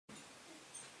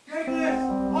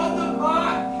On the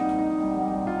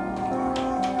back!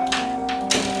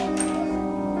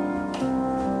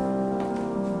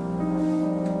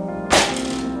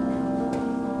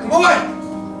 Come on!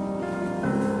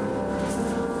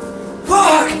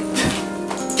 Fuck!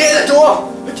 Get in the door!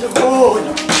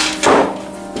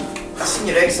 I've seen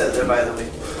your exit there, by the way.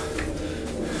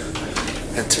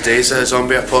 And today's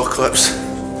zombie apocalypse.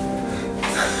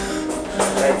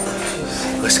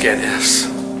 Let's get into this.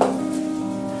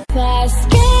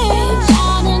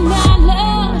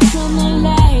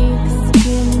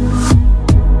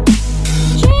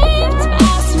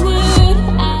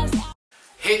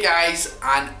 Hey guys,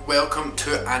 and welcome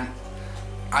to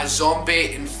a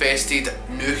zombie infested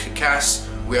NuCasts.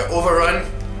 We're overrun,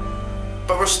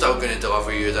 but we're still going to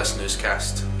deliver you this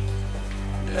newscast.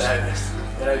 They're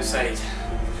outside.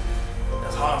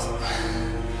 There's hearts on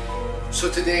them. So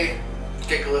today,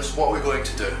 Gigglers, what are we going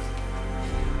to do?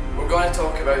 We're going to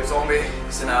talk about zombie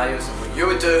scenarios and what you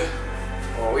would do,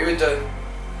 or what we would do,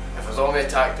 if a zombie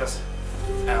attacked us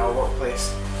in our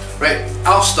workplace. Right,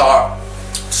 I'll start.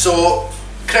 So,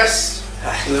 Chris,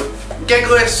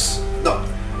 Gigglers, no,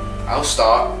 I'll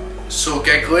start. So,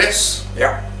 Gigglers,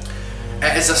 Yeah.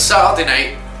 it is a Saturday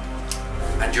night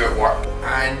and you're at work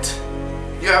and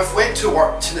you have went to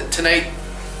work tonight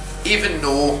even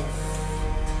though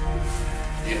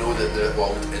you know that the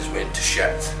world is went to shit.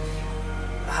 It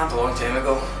happened a long time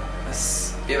ago.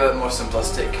 Let's be a bit more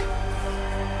simplistic.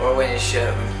 Or when you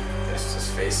shit, let's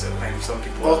just face it, I think some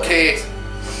people are Okay. like it.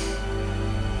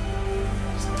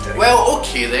 Well,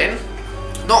 okay then.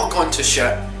 Not gone to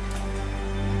shit.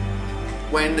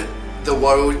 When the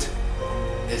world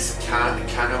is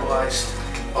cannibalised.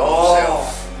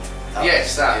 Oh!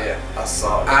 Yes, that. Yeah, I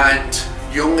saw it. And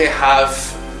you only have,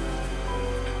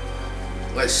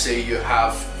 let's say you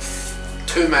have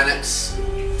 2 minutes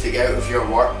to get out of your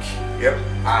work Yep.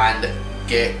 and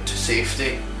get to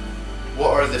safety.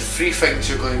 What are the 3 things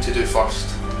you're going to do first?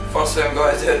 First thing I'm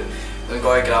going to do, I'm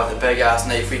going to grab the big ass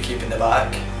knife we keep in the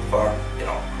back for, you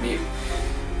know, meat.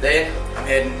 Then I'm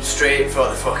heading straight for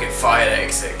the fucking fire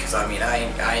exit, because I mean I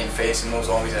ain't facing those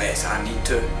zombies unless I need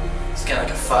to. It's kind of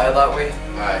like a fire that way.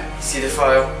 Aye. You see the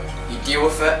fire, you deal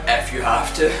with it if you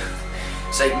have to.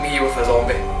 It's like me with a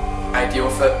zombie. I deal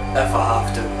with it if I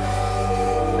have to.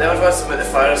 Then once I'm at the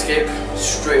fire escape,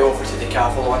 straight over to the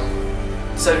Cathal one.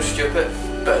 Sounds stupid,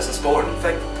 but it's a sporting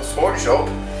thing. A sporting shop.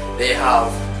 They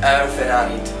have everything I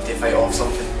need to fight off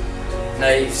something.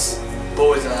 Knives,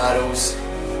 bows and arrows.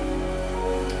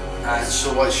 And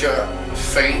so what's your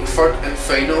third and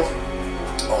final?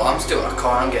 Oh, I'm still in a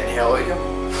car, I'm getting hell out of here. Do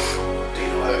you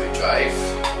know how to drive?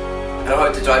 I know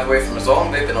how to drive away from a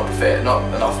zombie, but not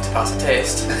enough to pass a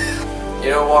test. You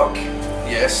know what?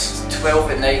 Yes. It's 12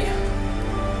 at night.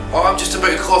 Oh, I'm just about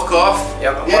to clock off.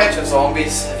 Yep, a bunch of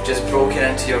zombies have just broken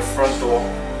into your front door.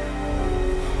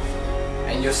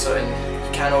 And you're sitting,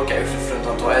 you cannot get out of the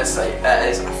front door. It is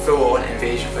a full-on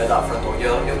invasion for that front door.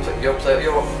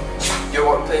 Your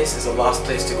workplace is the last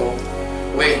place to go.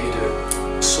 What do you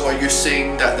do? So are you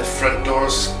saying that the front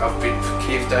doors have been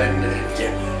caved down?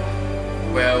 Yeah.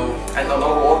 Well, And they're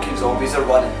not walking zombies, they're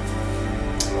running.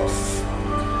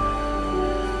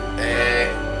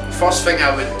 First thing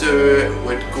I would do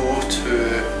would go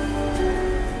to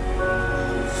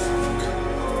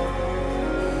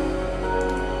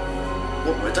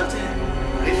what would I do?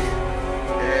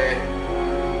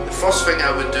 The first thing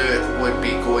I would do would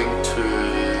be going to.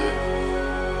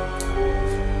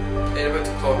 You're about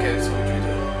to clock out, so what do you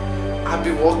do? I'd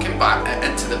be walking back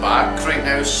into the back right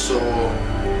now, so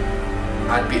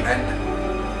I'd be in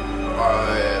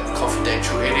a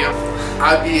confidential area.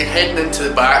 I'd be heading into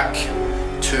the back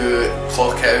to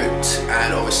clock out,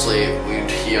 and obviously we'd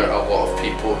hear a lot of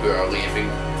people who are leaving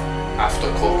after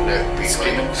clocking out, be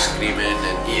screaming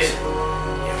and Yeah,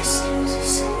 we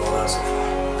see all that so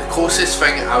far. the closest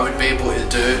thing I would be able to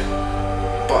do,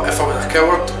 but if I was a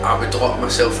coward, I would lock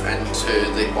myself into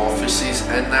the offices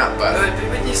in that, but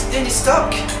When you're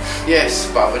stuck. yes,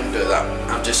 but I wouldn't do that.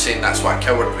 I'm just saying that's what a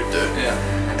coward would do. Yeah.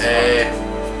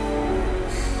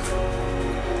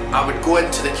 I would go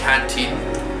into the canteen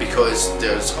because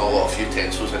there's a lot of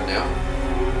utensils in there.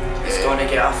 He's going to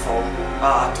get a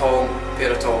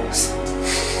pair of tongs.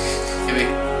 Maybe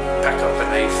pick up a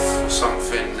knife or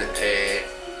something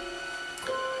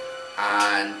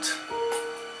and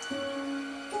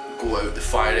go out the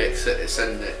fire exit. It's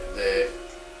in the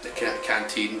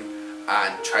canteen,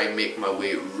 and try and make my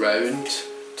way round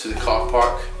to the car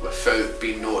park without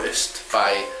being noticed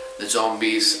by the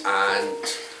zombies, and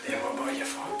Then what about your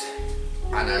fault?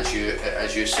 and as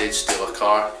you said, steal a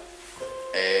car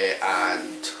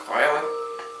and Quietly?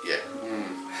 yeah.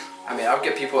 I mean, I've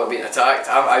got people that are being attacked.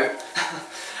 I'm out.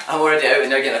 I'm already out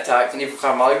and they're getting attacked. And even if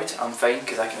I'm allowed, I'm fine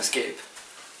because I can escape.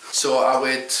 So I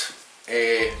would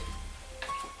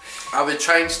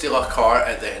try and steal a car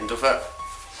at the end of it.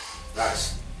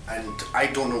 And I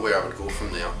don't know where I would go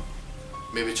from there.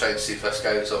 Maybe try and see if this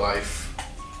guy is alive.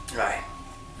 Right.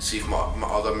 See if my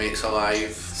other mate's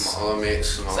alive. My other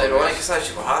mates. It's ironic, it's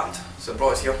actually what happened. So it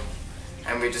brought us here.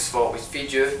 And we just thought we'd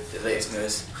feed you the latest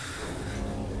news.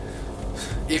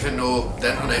 Even though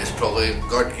the internet's probably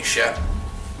gone to shit.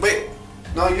 Wait,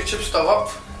 no, YouTube's still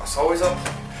up. It's always up.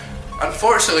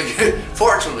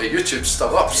 Fortunately, YouTube's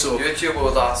still up. So YouTube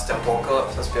will last the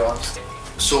apocalypse, let's be honest.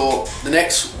 So the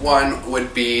next one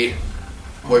would be,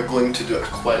 we're going to do a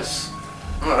quiz.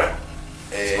 Alright.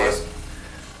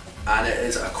 And it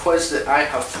is a quiz that I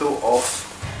have pulled off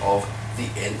of the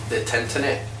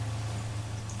internet.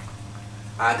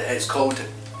 And it's called,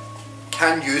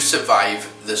 Can You Survive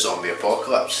the Zombie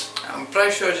Apocalypse? I'm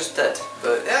pretty sure I just did,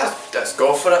 but yeah, let's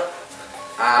go for it.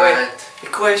 And wait,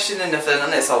 you're questioning if the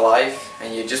internet's alive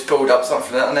and you just pulled up something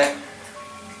from the internet?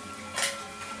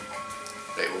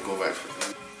 Right, we'll go back for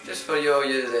it. Just for you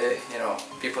know,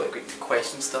 people that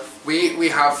question stuff. We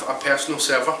have a personal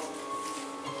server.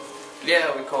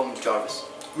 Yeah, we call him Jarvis.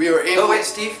 We are able. Oh wait,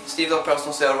 Steve's our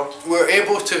personal server. We're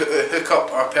able to hook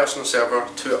up our personal server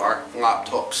to our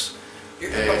laptops. You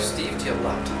hook up Steve to your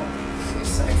laptop.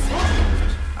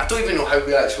 I don't even know how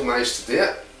we actually managed to do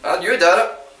it. You did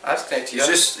it. I just connected you.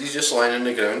 He's just lying on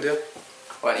the ground there.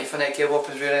 What, an Ethernet cable up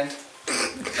his rear end?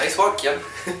 Nice work, Kim.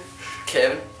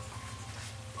 Kevin.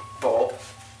 Bob.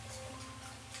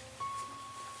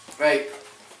 Right.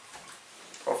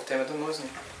 Prophet time I don't know, isn't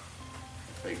he?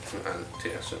 Right, and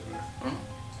take this out. Hmm?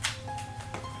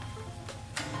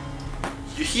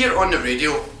 You hear on the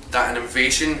radio that an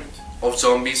invasion of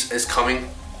zombies is coming.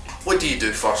 What do you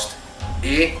do first?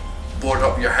 A. Board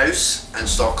up your house and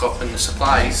stock up on the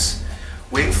supplies.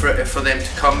 Wait for them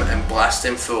to come and blast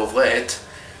them full of lead.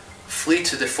 Flee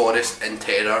to the forest in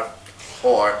terror.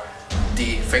 Or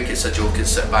D. Think it's a joke and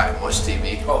sit back and watch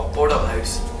TV. Oh, board up the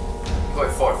house. You got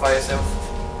to fortify yourself.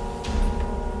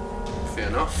 Fair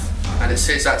enough. And it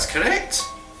says that's correct.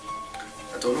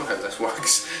 I don't know how this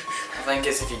works. I think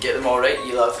it's if you get them all right,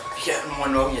 you live. If you get them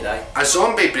one wrong, you die. A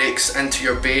zombie breaks into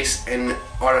your base and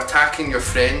are attacking your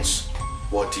friends.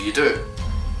 What do you do?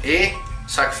 A.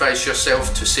 Sacrifice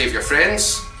yourself to save your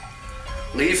friends.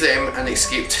 Leave them and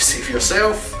escape to save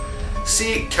yourself.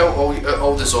 C. Kill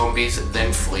all the zombies,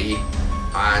 then flee.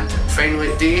 And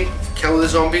finally D. Kill the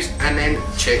zombies and then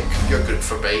check your group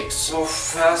for bites.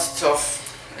 Oof, that's tough.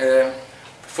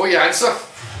 Before you answer,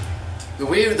 the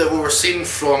way that we were seeing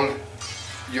from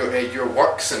your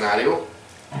work scenario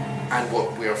and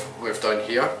what we've done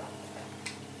here,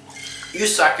 you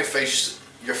sacrifice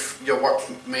your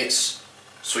workmates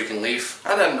so you can leave.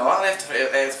 I don't know, I left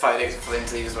 5 days for them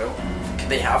to leave as well.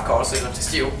 They have cars so they don't have to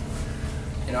steal.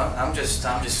 You know, I'm just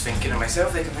thinking of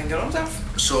myself, they can think of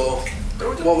themselves. So,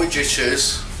 what would you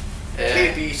choose?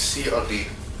 A, B, C or D?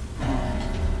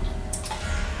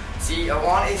 See, I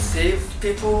want to save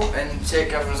people and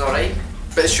check everyone's alright.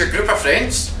 But it's your group of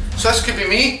friends, so this could be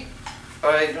me.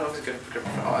 I don't know if it's a group of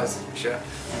friends, oh, is it? Sure.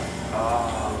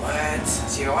 Oh, what?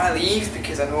 See, I want to leave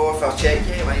because I know if I'll check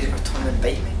you, it might just turn and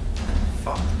bite me.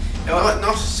 Fuck. You know, Not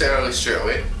necessarily straight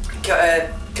away.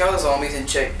 Kill the zombies and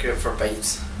check group for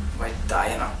bites. Might die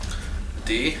in it.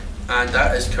 D, and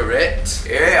that is correct.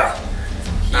 Yeah.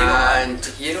 Hero, And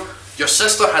hero. Your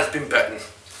sister has been bitten.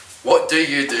 What do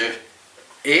you do?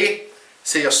 A.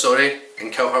 Say you're sorry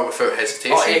and kill her without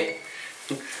hesitation. Oh, A.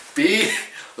 B.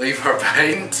 Leave her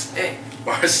behind. A.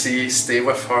 Or C. Stay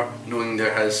with her knowing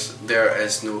has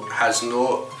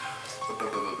no.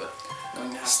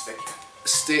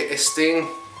 Staying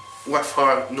with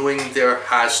her knowing there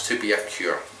has to be a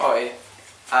cure. Oh, A.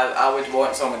 I would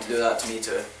want someone to do that to me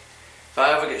too. If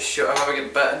I ever get shot, if I ever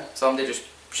get bitten, somebody just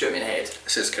shoot me in the head.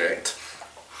 This is correct.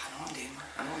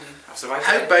 I know what I'm doing. I've survived.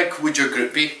 How big would your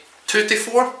group be? 2 to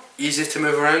 4, easy to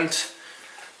move around.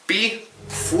 B,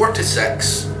 4 to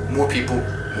 6, more people,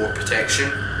 more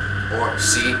protection. Or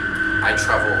C, I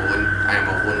travel alone, I am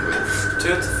a lone wolf. 2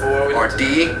 to 4. Or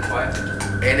D, quiet.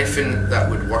 anything that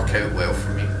would work out well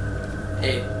for me.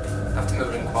 A. I have to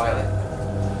move in quietly.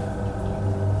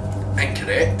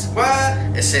 Incorrect.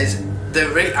 What? It says the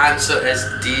right answer is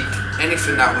D,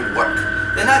 anything that would work.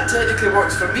 Then that technically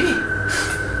works for me.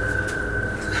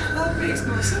 That makes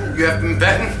no sense. You have been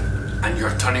bitten and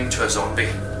you're turning to a zombie.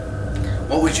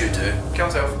 What would you do? Kill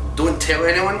myself. Don't tell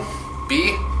anyone.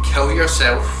 B, kill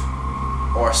yourself.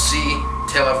 Or C,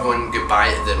 tell everyone goodbye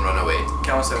and then run away.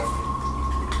 Kill myself.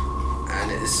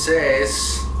 And it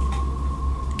says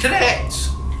correct.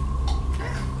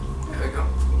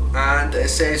 And it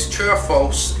says, true or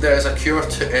false, there is a cure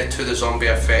to the zombie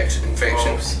infection.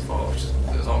 False.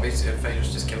 The zombies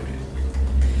infections just killed you.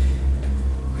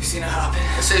 We've seen it happen.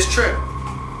 It says true.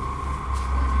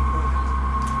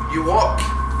 You walk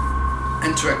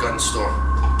into a gun store,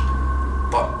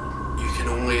 but you can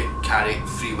only carry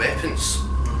 3 weapons.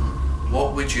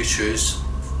 What would you choose?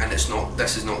 And it's not.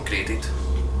 This is not graded.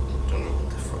 Don't know what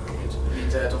the fuck it means. It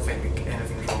means I don't think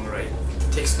anything's wrong, right?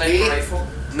 Take sniper rifle.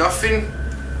 Nothing.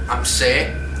 I'm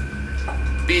set.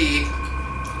 B.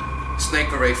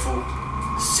 Sniper rifle.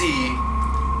 C.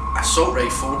 Assault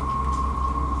rifle.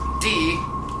 D.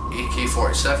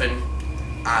 AK-47.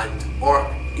 And or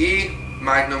E.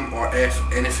 Magnum or F.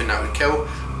 Anything that would kill.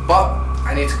 But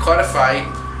I need to clarify.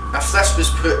 If this was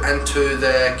put into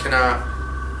the kind of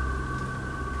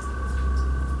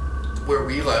where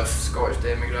we live, Scottish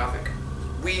demographic.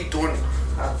 we don't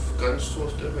have gun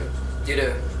stores, do we? You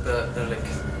do, but they're like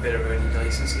better need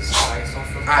licenses to buy stuff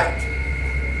from.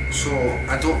 Aye. So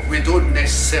we don't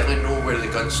necessarily know where the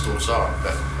gun stores are,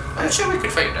 but I'm sure we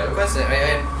could find out. What's it,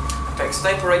 right? Pick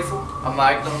sniper rifle, a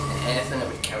magnum, and anything that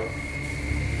would kill. I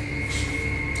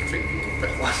think we can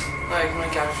pick one. Right, I'm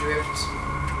gonna capture weapons.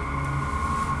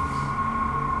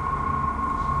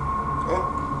 Oh.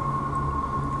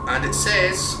 And it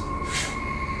says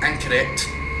incorrect.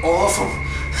 All of them.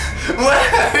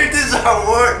 How does that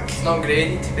work? It's not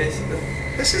graded, basically.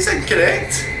 This is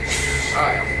incorrect.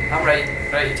 Alright, I'm right.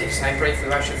 Right, you take sniper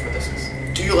rifle, actually for distance.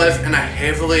 Do you live in a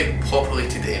heavily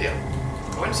populated area?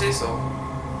 I wouldn't say so.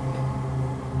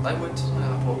 Linwood,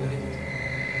 not populated.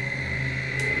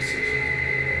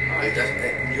 Alright,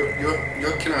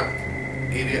 your kind of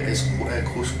area is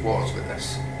close quarters with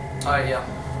this. Alright, yeah.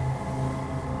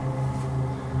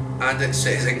 And it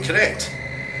says incorrect.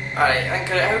 Alright, how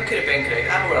could it be incorrect?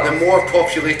 I know what The more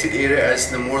populated area is,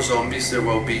 the more zombies there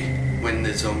will be when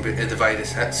the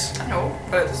virus hits. I know,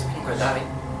 but it doesn't mean quite that.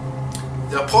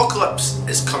 The apocalypse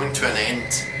is coming to an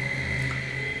end,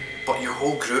 but your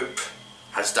whole group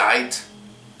has died.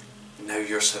 Now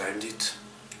you're surrounded.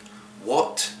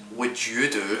 What would you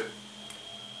do?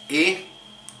 A.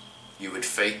 You would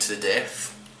fight to the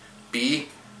death. B.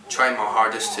 Try my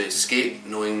hardest to escape,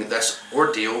 knowing this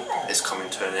ordeal is coming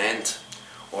to an end.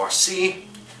 Or C.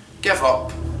 Give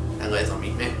up and let them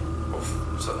eat me.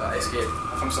 So that escape.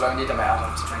 If I'm surrounded, I might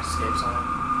have to try and escape something.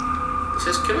 This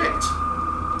is correct.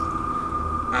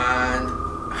 And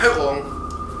how long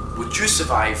would you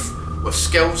survive with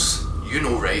skills you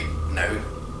know right now?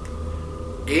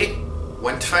 A.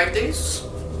 1 to 5 days.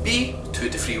 B. 2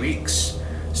 to 3 weeks.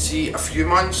 C. A few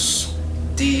months.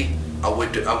 D. I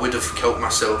would have killed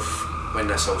myself when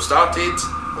this all started.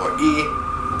 Or E.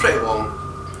 Pretty long,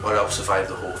 or I'll survive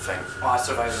the whole thing. Well, I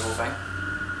survived the whole thing.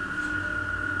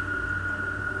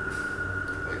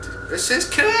 This is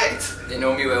correct. They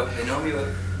know me well. They know me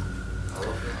well. I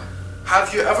love you.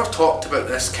 Have you ever talked about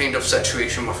this kind of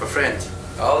situation with a friend?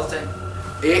 All the time.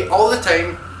 A. All the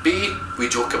time. B. We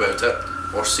joke about it.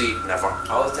 Or C. Never.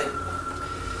 All the time.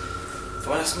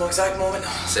 For this exact moment.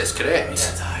 Says correct. We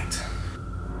get attacked.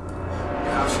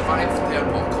 You have survived the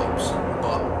apocalypse,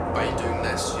 but by doing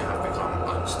this you have become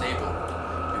unstable.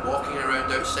 You're walking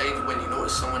around outside when you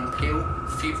notice someone pale,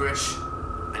 feverish,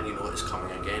 and you know it's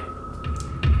coming again.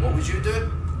 What would you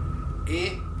do?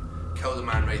 A. Kill the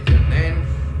man right there and then.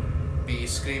 B.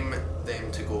 Scream at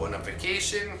them to go on a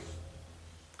vacation.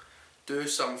 Do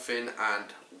something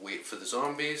and wait for the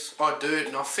zombies. Or do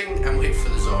nothing and wait for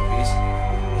the zombies.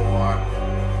 Or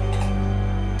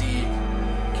D.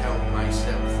 Kill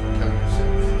myself. Kill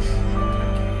yourself.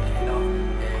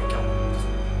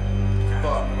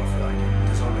 But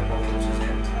the zombie apocalypse is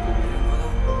end.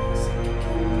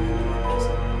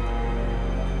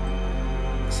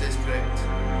 This is correct.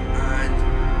 And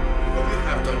you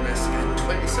have done this in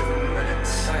 27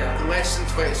 minutes. Oh, yeah. Less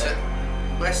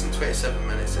than 27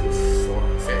 minutes and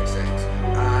 30 seconds.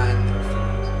 And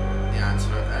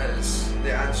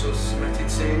the answer is submitted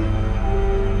saying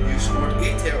you scored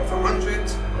 80 out of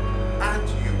 100 and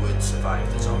you would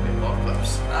survive the zombie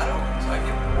apocalypse. I know. Thank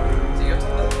you. So you have to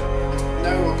live.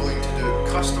 Now we're going to do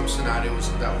custom scenarios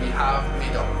that we have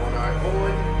made up on our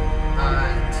own,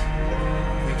 and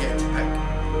we get to pick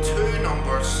 2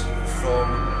 numbers from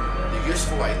the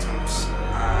useful items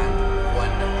and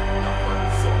 1 number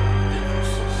from the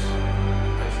useless.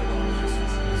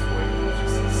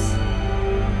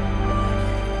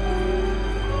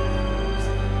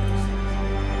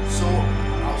 So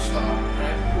I'll start.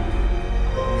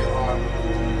 You are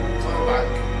coming back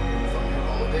from your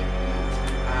holiday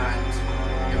and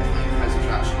your plane has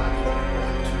crash landed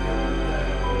onto the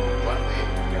runway,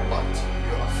 but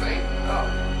you are fine. Oh.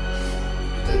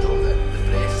 You did all the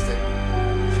brace and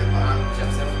shit like that.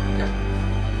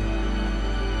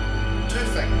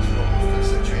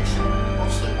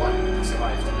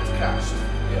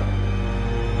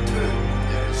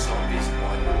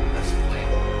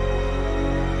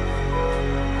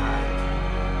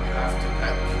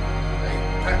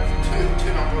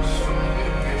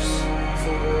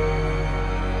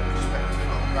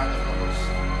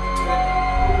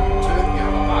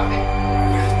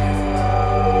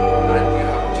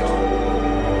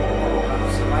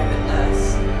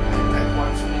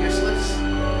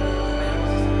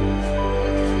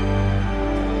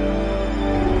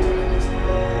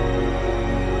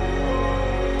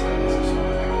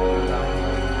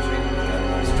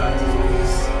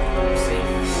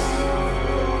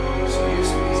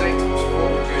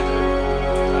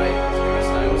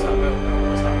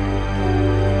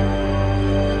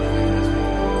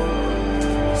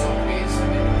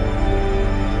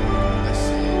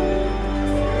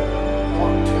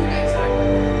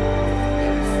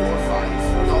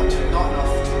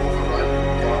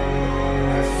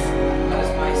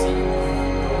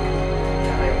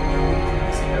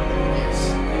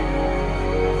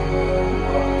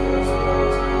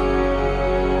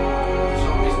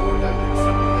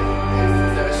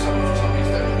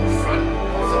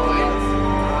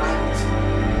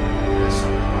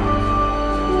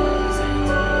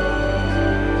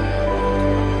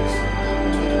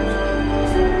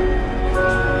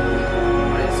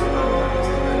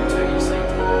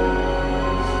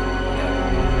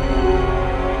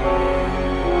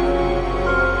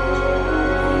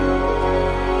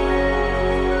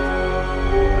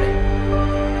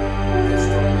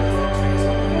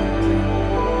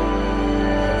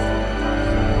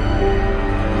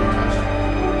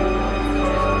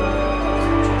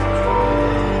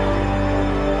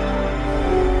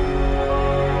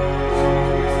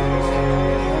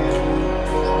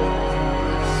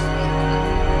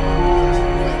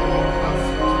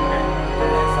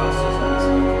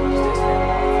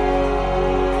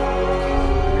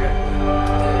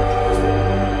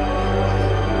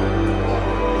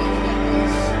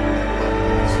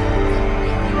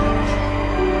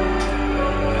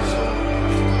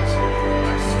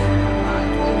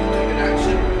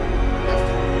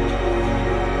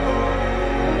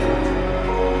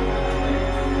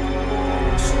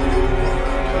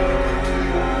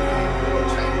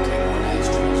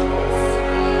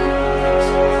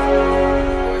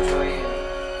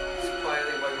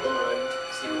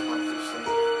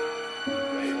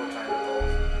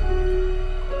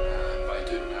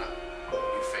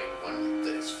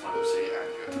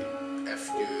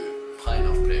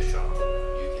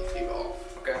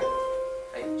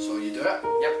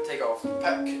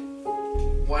 Pick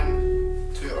 1,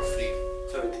 2 or 3.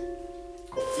 Food.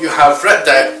 You have ripped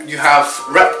out. You have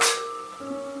ripped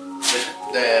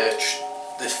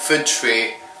the food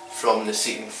tray from the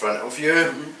seat in front of you.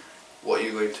 Mm-hmm. What are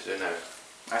you going to do now?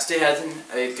 I stay hidden.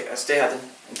 I stay hidden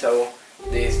until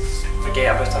they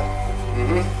forget about it.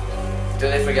 Mm-hmm. Do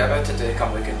they forget about it? Do they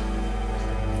come looking?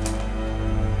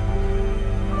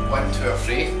 1, 2 or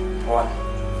 3. 1.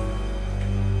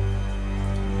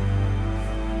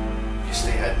 You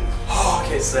stay hidden. Oh,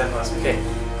 okay, so that was okay.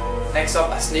 Next up,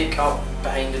 I sneak up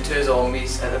behind the 2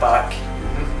 zombies at the back.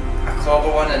 Mm-hmm. I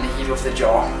clobber one in the head of the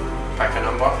jaw. Pick a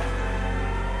number.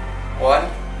 1.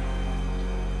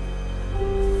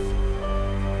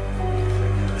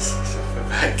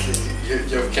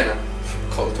 You've kind of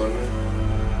called on me.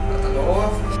 I don't know.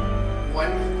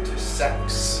 1 to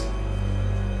 6. 1.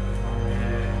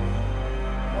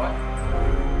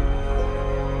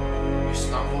 You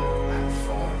stumble and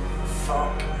fall.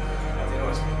 Fuck. Have they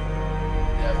noticed me?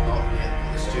 They have not yet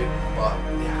noticed you, but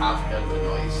they have heard the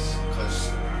noise because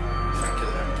think of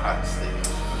the impacts that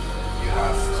you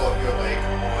have caught your leg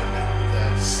on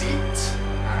the seat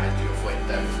and you've went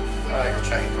down when you're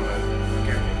trying to come out.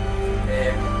 I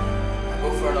go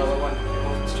for another one. I go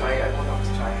to try. I go up to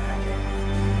try again.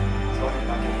 So I get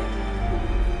back in.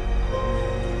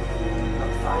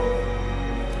 Number 5.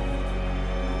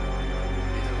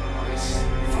 You do the noise.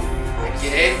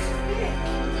 Again?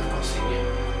 They've not seen you.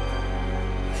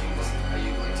 Are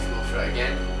you going to go for it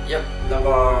again? Yep.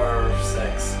 Number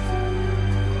 6.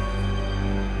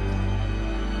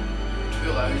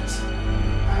 Too loud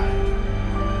and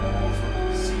all of them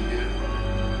see you.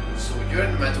 So you're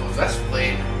in the middle of this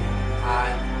plane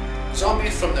and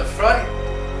zombies from the front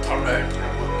turn around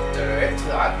and look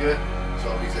directly at you.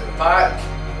 Zombies at the back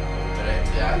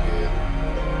directly at you,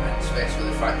 and especially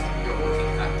the fact that you're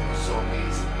looking at the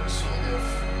zombies, so they've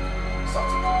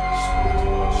started to slow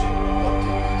towards you. What do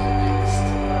you do next?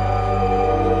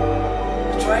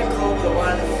 I try and clobber the one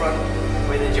in the front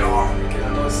with a jar because I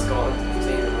know Scotland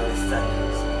contains a really thin.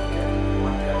 So I get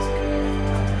one person can make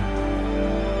it.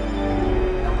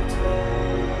 Number 2.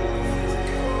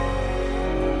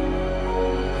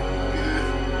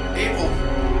 You're able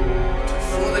to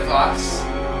throw the glass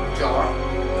jar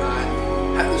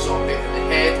and hit the zombie in the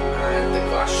head and the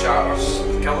glass shatters.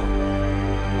 Kill him.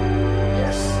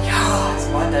 Yes. Yeah, it's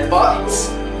one down. But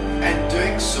in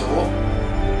doing so,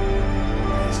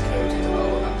 it's created a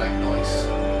big noise.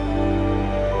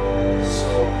 So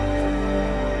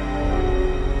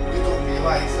you don't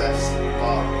realise this,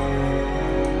 but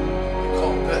the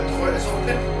cockpit door is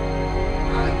open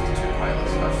and the 2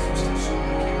 pilots have still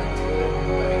slowly came into the living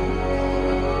room,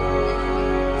 making it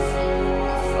 3 in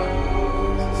the front.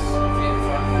 It's 3 in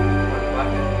front, 1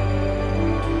 back.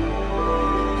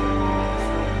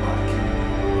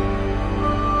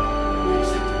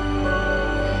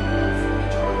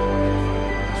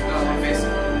 No, my face.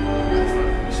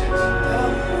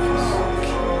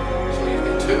 So you've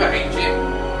got 2 behind you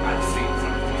and 3 in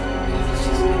front of you. It's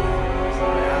just me.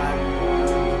 Sorry,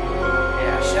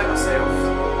 yeah, I shit myself.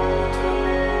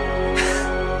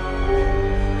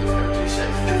 They've heard you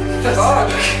shit. Fuck.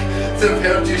 They've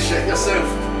heard you shit yourself.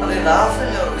 Are they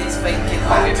laughing or at least thinking,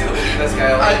 oh, maybe we'll leave this guy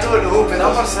I alone? don't know, but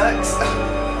Number 6.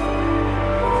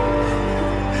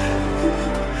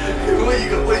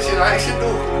 What's your action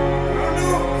though? I don't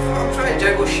know. I'm trying to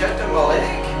juggle shit in my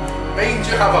leg. Mind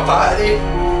you have a battery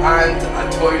and a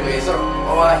toy laser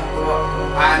Oh, I.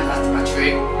 and a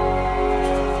tray.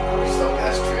 We still got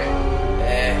this tray.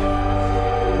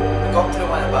 I got up to the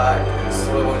one in the back and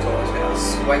slowly walked towards me. I was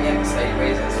swinging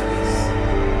sideways in his face.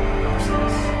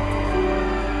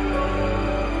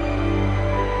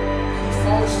 He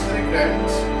falls to the ground,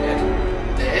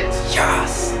 dead.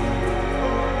 Yes!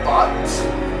 But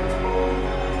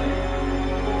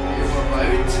you were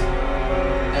loud.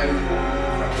 Now we're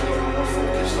even more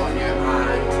focused on you,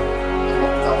 and the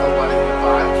other one at the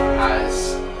back has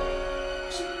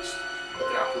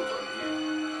grappled onto you.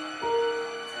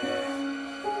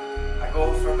 I go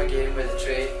for him again with the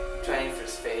tray, trying for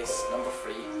his face. Number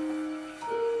 3.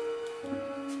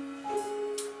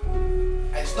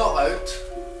 It's not loud,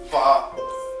 but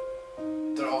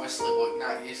they're obviously looking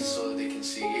at you so they can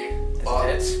see you.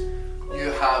 But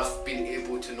you have been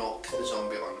able to knock the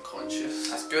zombie unconscious.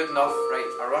 That's good enough, right?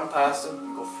 I run past him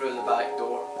and go through the back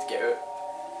door to get out.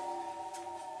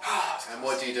 And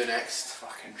what do you do next?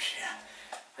 Fucking shit.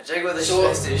 I jiggle the So-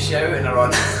 fist to shout and I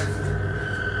run.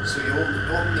 So you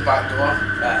open the back door,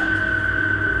 Yeah.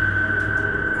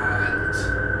 and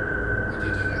what do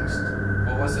you do next?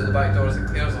 Well, what's at the back door? Is it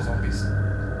clear or zombies?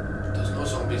 There's no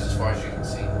zombies as far as you can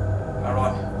see. I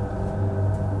run.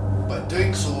 But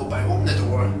doing so, by opening the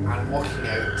door and walking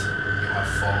out, you have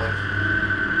fallen.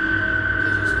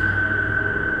 Because it's no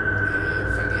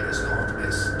thingy, it's not,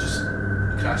 it's just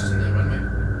crashed in the runway.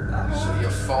 So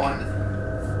you've fallen a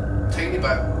tiny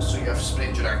bit, so you have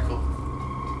sprained your ankle.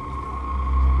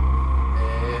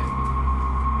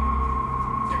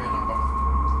 Give me a number.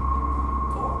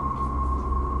 4.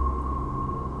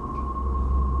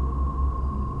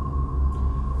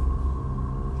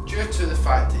 Due to the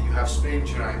fact that you have sprained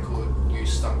your ankle, you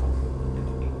stumble.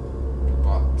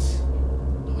 But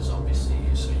those obviously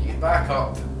you, so you get back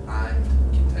up and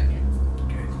continue.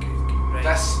 Good. Right.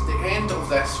 The end of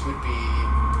this would be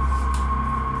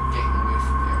getting away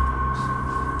from the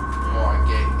airport or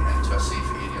getting into a safe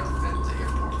area in the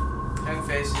airport. How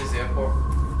fast is the airport?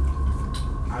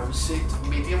 I would say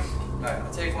medium. Right,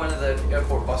 I'll take one of the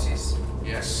airport buses.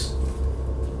 Yes.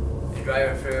 You drive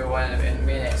it through one of the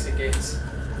main exit gates.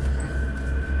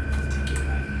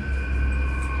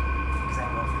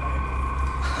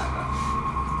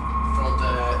 From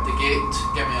the gate,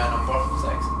 give me a number. 6.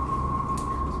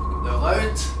 They're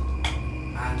loud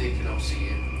and they can all see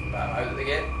you. But I'm out of the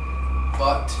gate.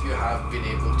 But you have been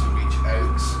able to reach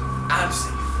out. I'm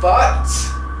safe. But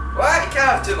What? You can't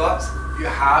have 2 bucks. you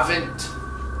haven't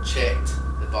checked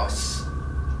the bus.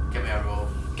 Give me a roll.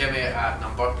 Give me a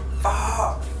number.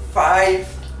 5.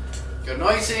 You're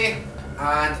noisy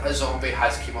and a zombie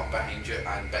has come up behind you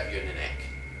and bit you in the neck.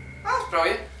 That's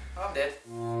brilliant. I'm dead.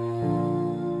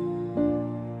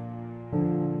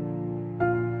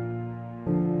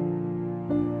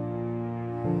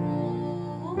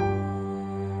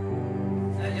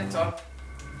 Your turn.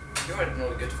 You are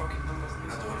really good fucking numbers. I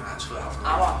don't actually have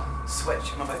I'm no a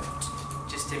switch. I'm about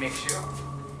just to make sure.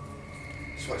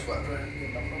 switch whatever. Your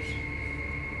numbers.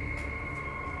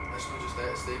 It's not just that,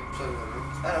 it's the plug one.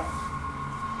 I know.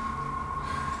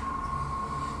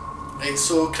 Right,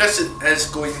 so Chris is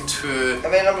going to. How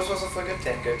many numbers was it for good?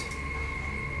 10 good.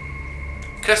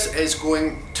 Chris is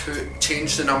going to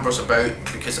change the numbers about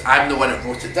because I'm the one that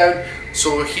wrote it down.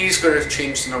 So he's going to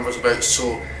change the numbers about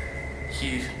so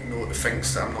he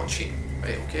thinks that I'm not cheating.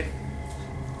 Right, okay?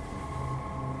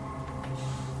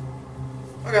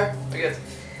 Okay, very good.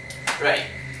 Right.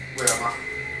 Where am I?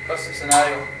 Custom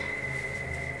scenario.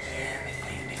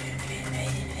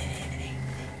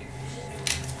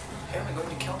 How am I going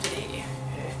to kill today?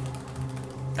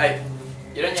 Right,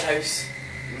 you're in your house.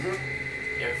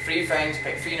 You have 3 things,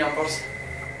 pick 3 numbers.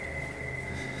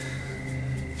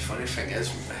 The funny thing is,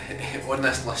 on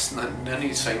this list, none of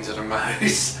these things are in my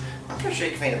house. I'm pretty sure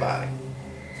you can find a battery.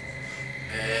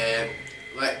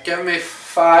 Give me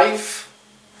 5.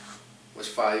 What's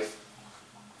 5?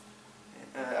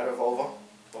 A revolver.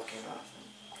 Walking bath.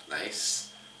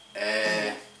 Nice.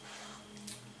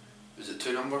 Was it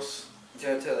 2 numbers? To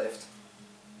the left.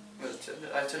 Was it 2?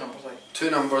 I have 2 numbers, like. 2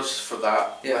 numbers for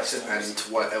that Yeah, list 2 numbers.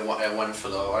 and one for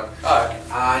the other one. Alright.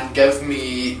 And give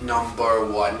me number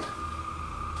 1.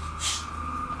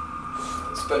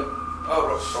 Spoon.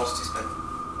 Oh, rusty spoon.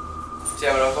 So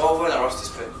you have a revolver and a rusty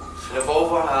spoon. The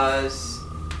revolver has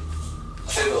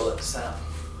 2 bullets in it.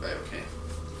 Right, okay.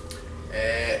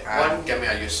 And give me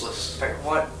a useless. Pick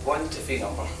 1 to 3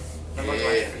 number. Number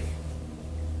 23.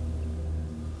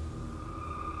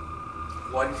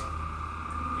 1.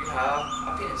 You have a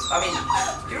penis. I mean,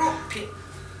 you're not you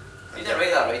didn't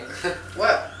write that right.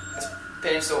 What? It's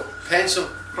pencil. Pencil.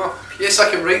 Oh, yes, I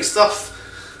can write stuff.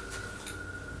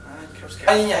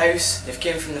 In your house, you've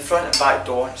came from the front and back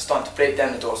door and starting to break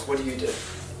down the doors. What do you do?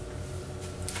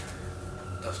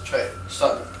 Let's try it.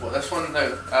 Start what, this one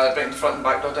now? Break the front and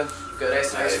back door down. You've got the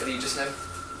rest of the house free just now.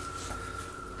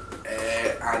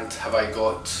 And have I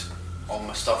got all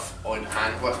my stuff on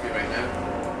hand with me right now?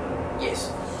 Yes.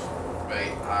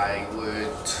 Right, I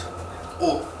would.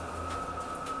 Oh!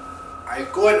 I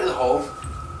go into the hall,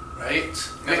 right?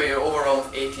 Remember, you're overrun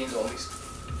with 18 zombies.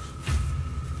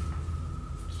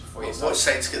 What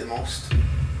sides get the most?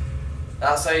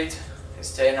 That side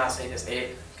is 10, that side is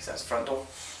 8, because that's the front door.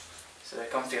 So they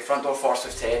come to your front door first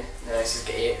with 10, and the rest is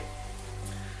get 8.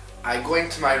 I go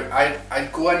into my. I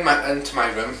go into my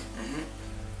room.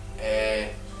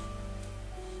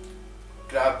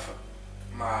 Grab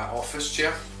my office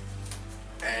chair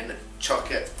and chuck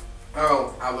it.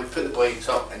 Well, I would put the blinds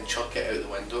up and chuck it out the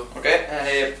window. Okay,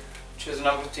 and choose a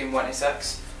number between 1 and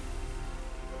 6.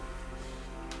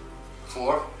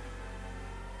 4.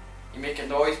 You make a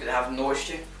noise, but they haven't noticed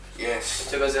you. Yes.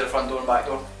 Two busy at the front door and back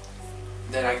door.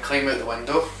 Then I climb out the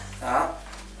window.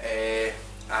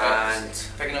 And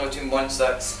pick a number between 1 and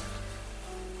 6.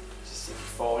 Just see if you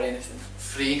fall or anything.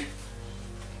 3.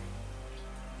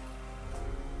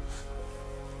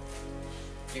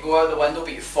 You go out the window,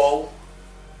 but you fall.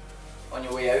 on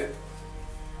your way out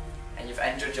and you've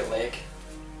injured your leg.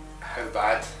 How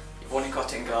bad? You've only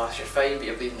cut it in glass, you're fine but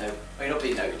you're bleeding out. Well, you're not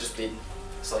bleeding out, you're just bleeding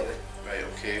slightly. Right,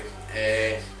 okay.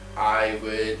 I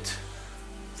would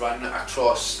run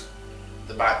across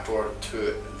the back door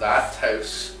to that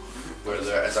house where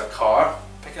there is a car.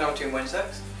 Picking up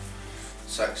 216.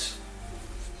 6.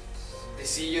 They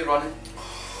see you running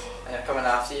and they're coming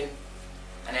after you.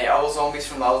 And all the zombies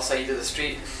from the other side of the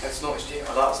street have noticed you,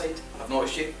 or that side, have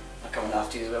noticed you. They're coming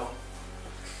after you as well.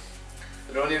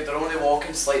 They're only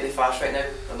walking slightly fast right now.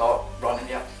 They're not running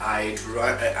yet.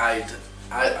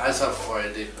 As I've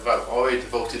already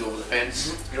vaulted over the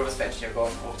fence. You're over the fence and you're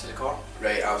going over to the car.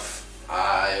 Right,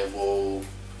 I will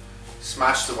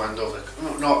smash the window of the.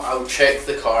 No, I'll check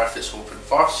the car if it's open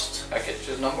first. Okay,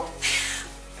 choose a number.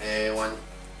 1.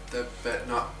 But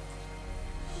not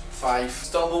 5.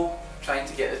 Stumble, trying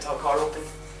to get the car open,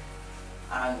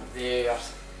 and they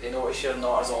notice you're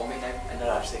not a zombie now, and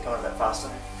they're actually coming a bit faster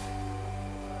now.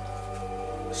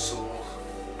 So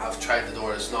I've tried the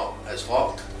door. It's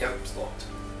locked. Yep, it's locked.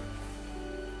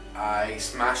 I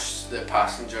smashed the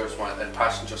passenger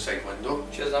side window.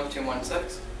 Choose number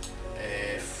 216.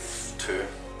 2.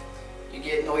 You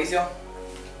get noisier,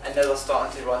 and now they're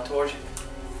starting to run towards you.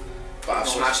 But I've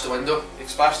smashed the window. You've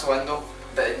smashed the window,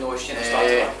 but it noticed you and it started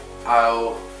to run.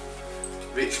 I'll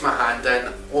reach my hand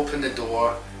in, open the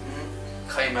door,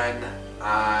 climb in,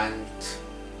 and.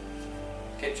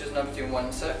 Okay, choose number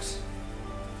 216.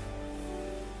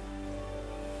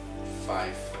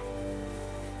 5.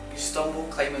 You stumble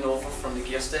climbing over from the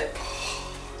gear stick,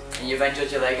 and you've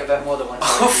injured your leg a bit more than one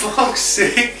time. Oh, fuck's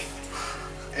sake!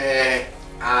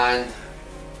 And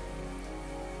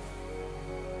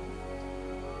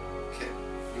okay,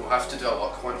 you'll have to do a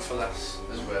luck one for this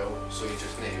as well, so you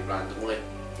just need to randomly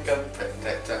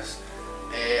pick this.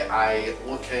 I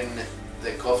look in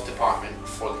the glove department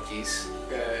for the keys.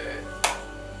 They're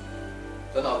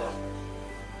not there.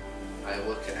 I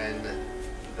look in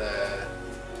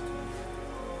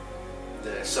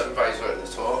the sun visor at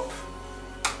the top.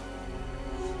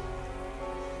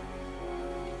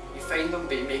 You find them,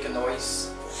 but you make a noise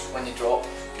when they drop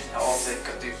off the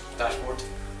dashboard.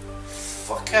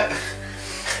 Fuck it.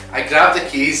 I grab the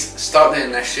keys, start the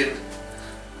ignition,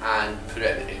 and put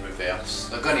it in reverse.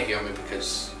 They're going to hear me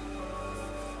because.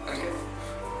 Okay.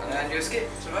 And you escape,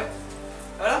 survive.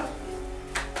 Alright.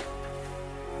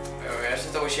 Let's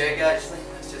just double check actually.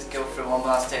 Let's just go through one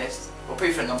last test. We'll put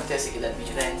you for a number test that you didn't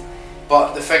reach your end.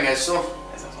 But the thing is though.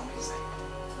 Is that something to say?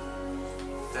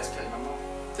 Let's put a number.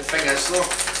 The thing is though,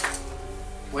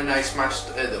 when I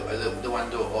smashed the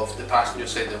window of the passenger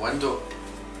side of the window,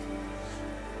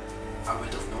 I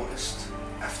would have noticed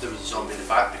if there was a zombie in the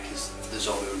back because the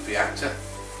zombie would react to it.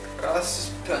 Well, let's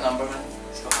just put a number in.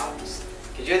 See what happens.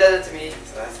 Because you did it to me,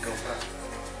 so let's go for it.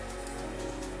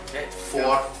 Okay.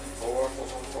 4. 4.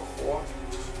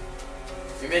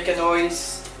 If you make a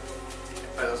noise,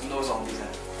 but there's no zombies in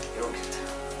it, you're good.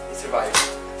 You survive.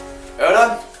 Well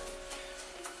done.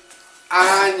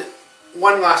 And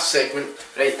one last segment.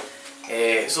 Right.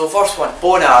 So first one,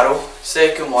 bow and arrow.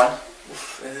 Second one.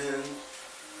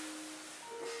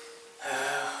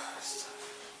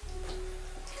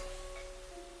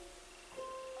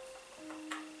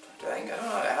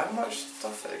 I have much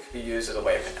stuff that could be used as a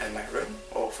weapon in my room,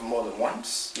 or for more than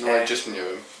once. No, just in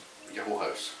your whole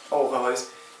house. Oh, whole house.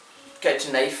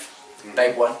 Kitchen knife,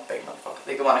 big one, big motherfucker.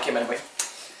 Like the one I came in with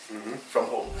from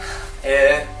home.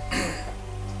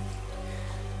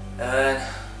 And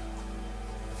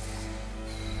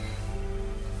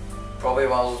probably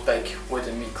one of those big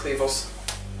wooden meat cleavers,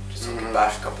 just so we can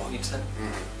bash a couple of heats in.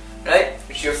 Right,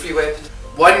 which your free weapon?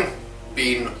 One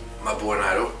being my bow and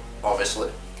arrow,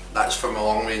 obviously. That's for my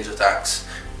long range attacks.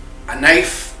 A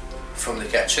knife from the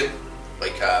kitchen,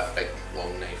 like a big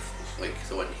long knife, like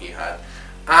the one he had.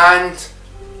 And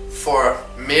for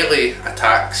melee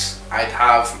attacks, I'd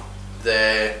have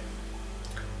there's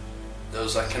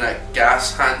a kind of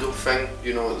gas handle thing,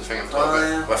 you know the thing I'm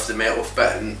talking about, with the metal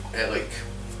bit and like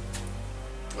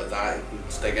that,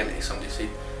 and stick into somebody's head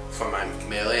for my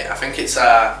melee. I think it's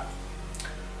a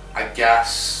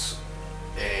gas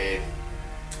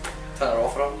Turn it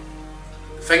off, Rob.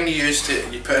 thing you use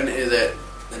you put into the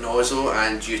nozzle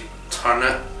and you turn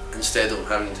it instead of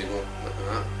having to go like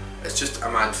that. It's just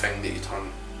a mad thing that you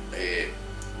turn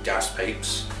gas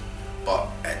pipes, but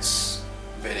it's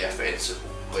very offensive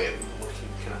way looking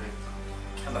kind of thing.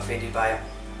 I'm offended by it.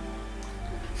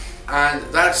 And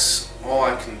that's all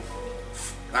I can.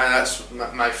 And that's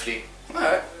my free.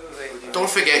 Alright. Don't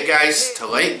forget, guys, to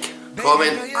like,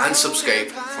 comment, and subscribe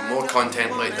for more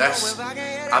content like this.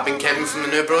 I've been Kevin from the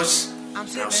NuBros,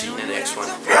 And I'll see you in the next one.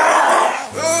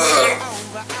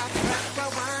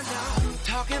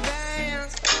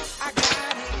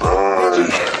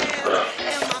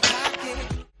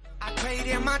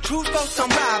 My truth for some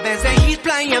robbers, and he's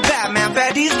playing Batman,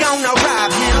 but he's gonna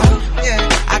rob him. Yeah,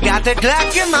 I got the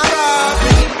Glock in my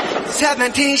robbery,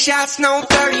 17 shots, no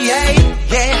 38.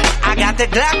 Yeah, I got the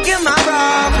Glock in my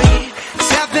robbery,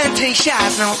 17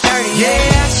 shots, no 38.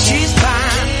 Yeah, she's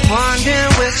fine,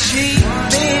 wondering will she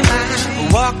be mine?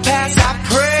 Walk past